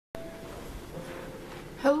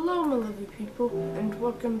Hello my lovely people, and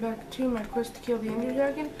welcome back to my quest to kill the Ender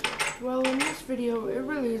Dragon. Well, in this video, it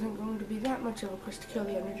really isn't going to be that much of a quest to kill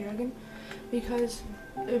the Ender Dragon, because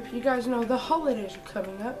if you guys know, the holidays are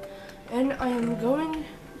coming up, and I am going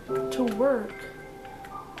to work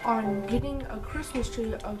on getting a Christmas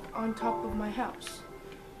tree on top of my house.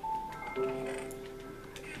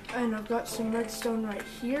 And I've got some redstone right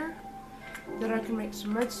here that I can make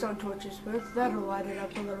some redstone torches with. That'll light it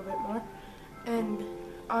up a little bit more. And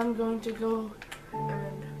I'm going to go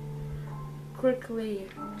and quickly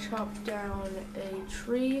chop down a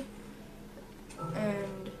tree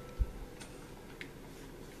and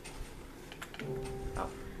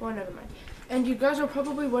never mind. And you guys are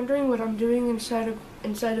probably wondering what I'm doing inside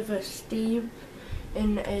of a Steve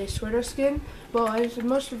in a sweater skin. Well, as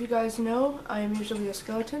most of you guys know, I am usually a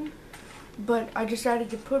skeleton, but I decided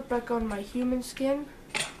to put back on my human skin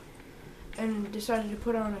and decided to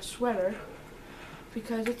put on a sweater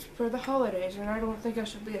because it's for the holidays, and I don't think I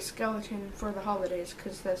should be a skeleton for the holidays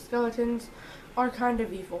because the skeletons are kind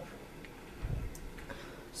of evil.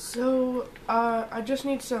 So I just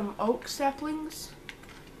need some oak saplings,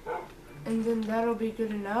 and then that'll be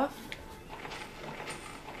good enough.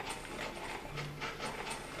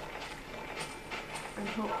 And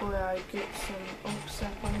hopefully I get some oak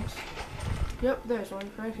saplings. Yep, there's one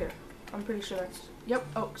right here. I'm pretty sure that's, yep,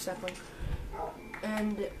 oak sapling.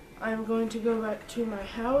 And I'm going to go back to my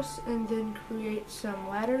house and then create some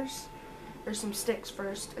ladders, or some sticks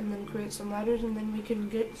first, and then create some ladders, and then we can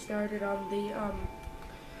get started on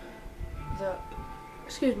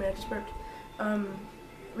excuse me, I just burped.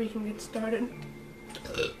 We can get started.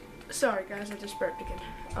 Sorry guys, I just burped again.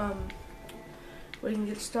 We can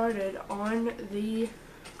get started on the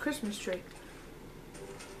Christmas tree.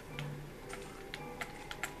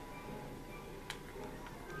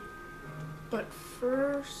 But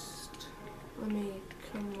first, let me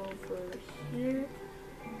come over here.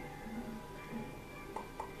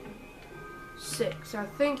 6. I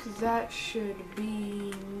think that should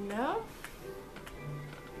be enough.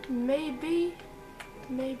 Maybe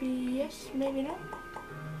yes, maybe no.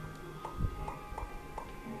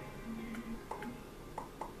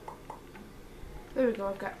 There we go,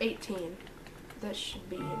 I've got 18. That should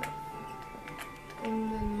be enough.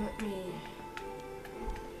 And then let me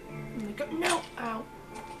go. No! Ow.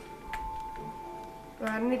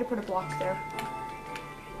 I need to put a block there,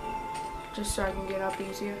 just so I can get up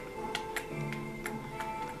easier.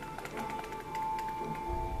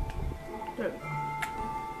 There we go.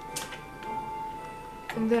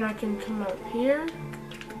 And then I can come up here,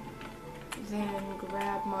 then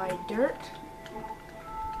grab my dirt,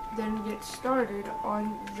 then get started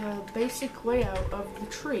on the basic layout of the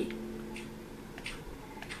tree.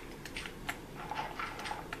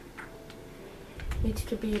 Needs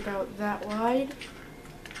to be about that wide.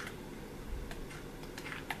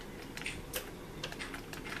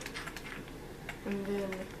 And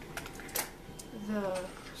then the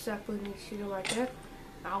sapling needs to go like that.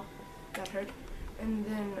 Ow, that hurt. And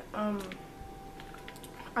then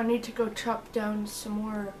I need to go chop down some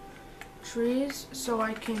more trees so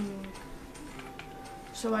I can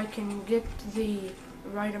get the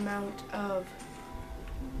right amount of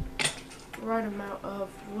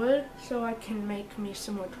wood so I can make me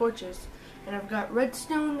some more torches. And I've got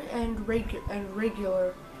redstone and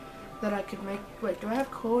regular that I could make. Wait, do I have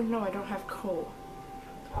coal? No, I don't have coal.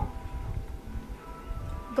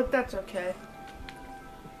 But that's okay.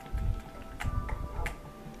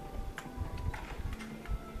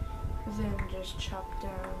 Then just chop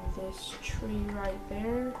down this tree right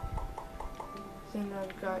there. Then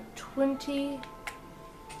I've got 20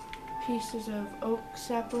 pieces of oak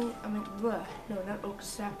sapling. No, not oak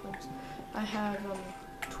saplings. I have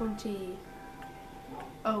 20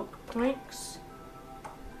 oak planks.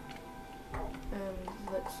 And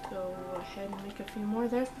let's go ahead and make a few more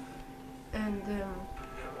there. And then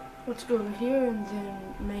let's go over here and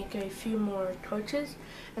then make a few more torches.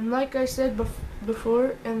 And like I said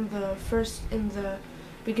before in the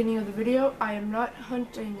beginning of the video, I am not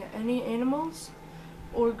hunting any animals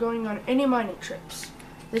or going on any mining trips.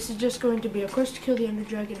 This is just going to be a quest to kill the Ender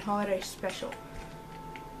Dragon holiday special.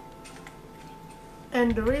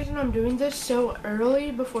 And the reason I'm doing this so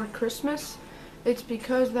early before Christmas, it's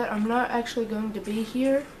because that I'm not actually going to be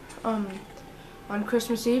here on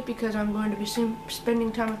Christmas Eve, because I'm going to be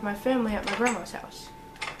spending time with my family at my grandma's house.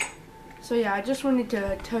 So yeah, I just wanted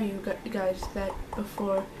to tell you guys that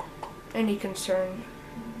before any concern,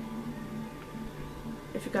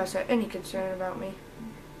 if you guys had any concern about me.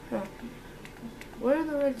 Huh. Where are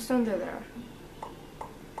the redstone? There?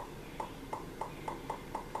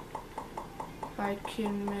 I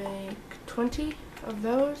can make 20 of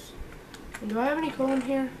those. And do I have any coal in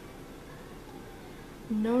here?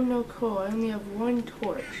 No coal. I only have one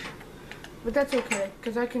torch. But that's okay,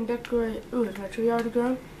 because I can decorate. Ooh, is my tree already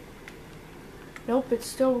grown? Nope, it's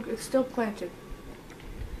still planted.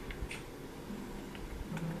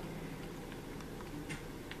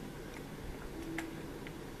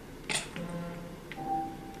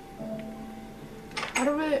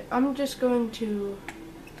 I'm just going to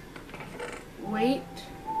wait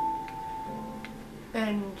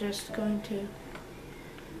and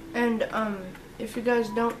if you guys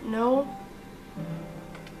don't know,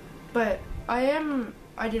 but I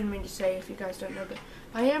didn't mean to say if you guys don't know, but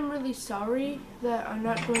I am really sorry that I'm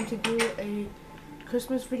not going to do a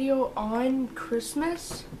Christmas video on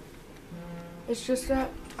Christmas. It's just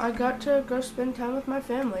that I got to go spend time with my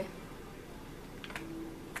family.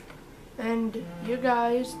 And you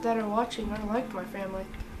guys that are watching are like my family.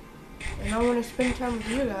 And I want to spend time with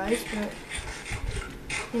you guys, but,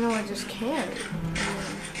 you know, I just can't.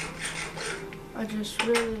 I just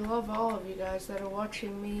really love all of you guys that are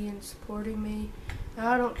watching me and supporting me. And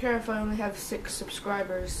I don't care if I only have 6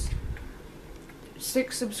 subscribers.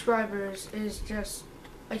 6 subscribers is just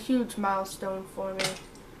a huge milestone for me.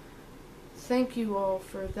 Thank you all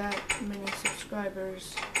for that many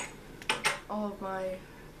subscribers. All of my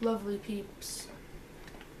lovely peeps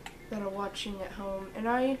that are watching at home, and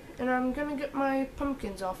I'm gonna get my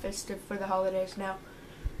pumpkins all festive for the holidays now.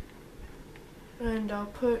 And I'll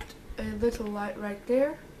put a little light right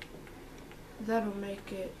there. That'll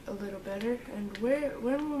make it a little better. And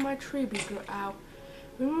when will my tree be grow? Ow!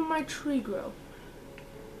 When will my tree grow?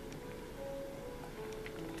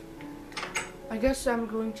 I guess I'm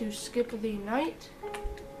going to skip the night.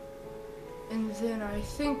 And then I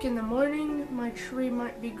think in the morning my tree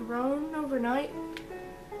might be grown overnight.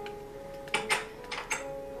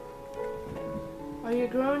 Are you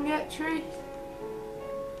grown yet, tree?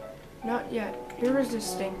 Not yet. You're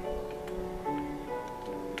resisting.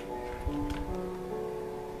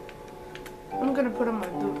 I'm gonna put on my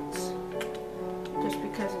boots. Just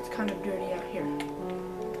because it's kind of dirty out here.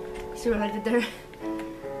 See what I did there?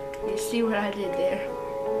 You see what I did there?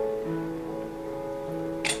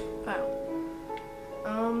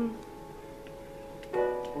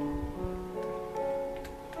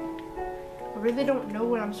 I really don't know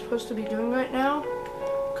what I'm supposed to be doing right now,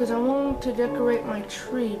 because I want to decorate my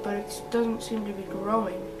tree, but it doesn't seem to be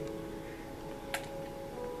growing.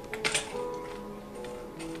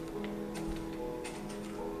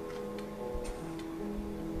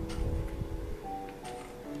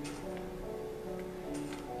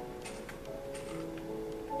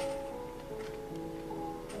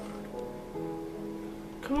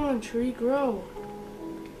 Come on, tree, grow.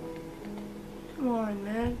 Come on,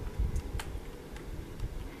 man.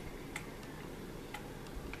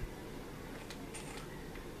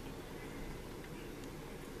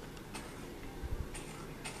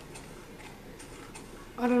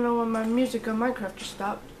 I don't know when my music on Minecraft just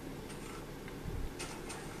stopped.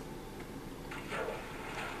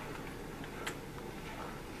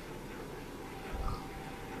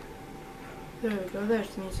 There we go, there's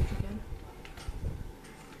the music again.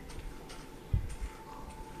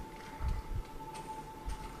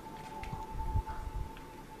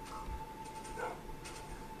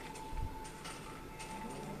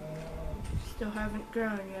 Still haven't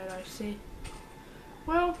grown yet, I see.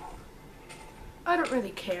 Well, I don't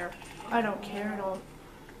really care. I don't care at all.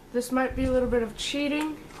 This might be a little bit of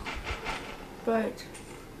cheating, but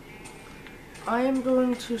I am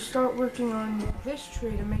going to start working on this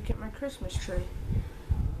tree to make it my Christmas tree.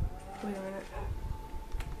 Wait a minute.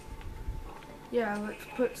 Yeah, let's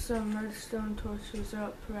put some redstone torches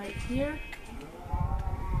up right here.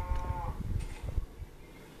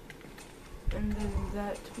 And then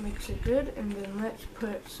that makes it good. And then let's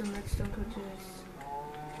put some redstone torches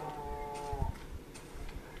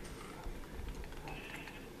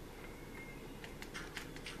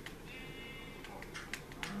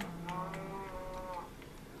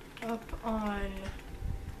up on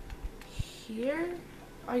here.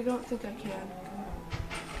 I don't think I can,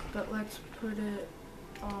 but let's put it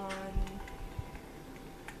on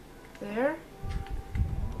there,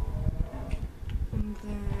 and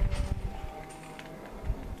then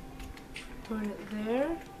put it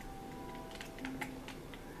there.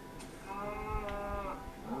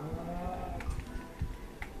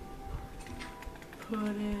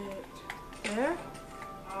 Put it there.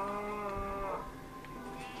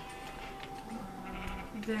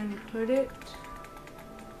 Then put it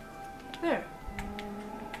there.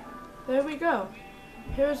 There we go.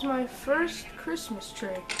 Here's my first Christmas tree.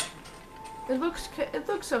 It looks okay. It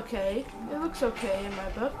looks okay in my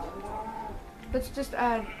book. let's just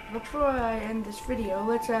add, before I end this video,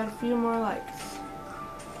 let's add a few more lights.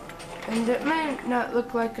 And it may not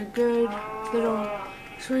look like a good little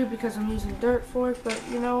tree because I'm using dirt for it, but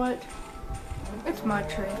you know what? It's my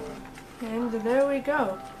tree. And there we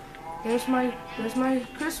go. There's my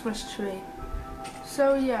Christmas tree.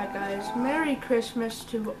 So yeah, guys, Merry Christmas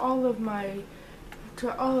to all of my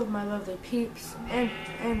lovely peeps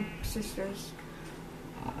and sisters.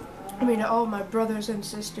 I mean, to all my brothers and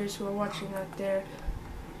sisters who are watching out there.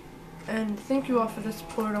 And thank you all for the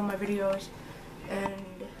support on my videos. And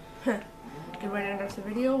get right into the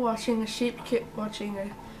video, watching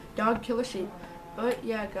a dog kill a sheep. But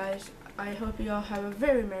yeah, guys, I hope you all have a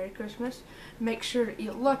very Merry Christmas. Make sure to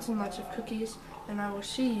eat lots and lots of cookies, and I will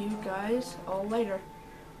see you guys all later.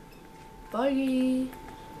 Bye.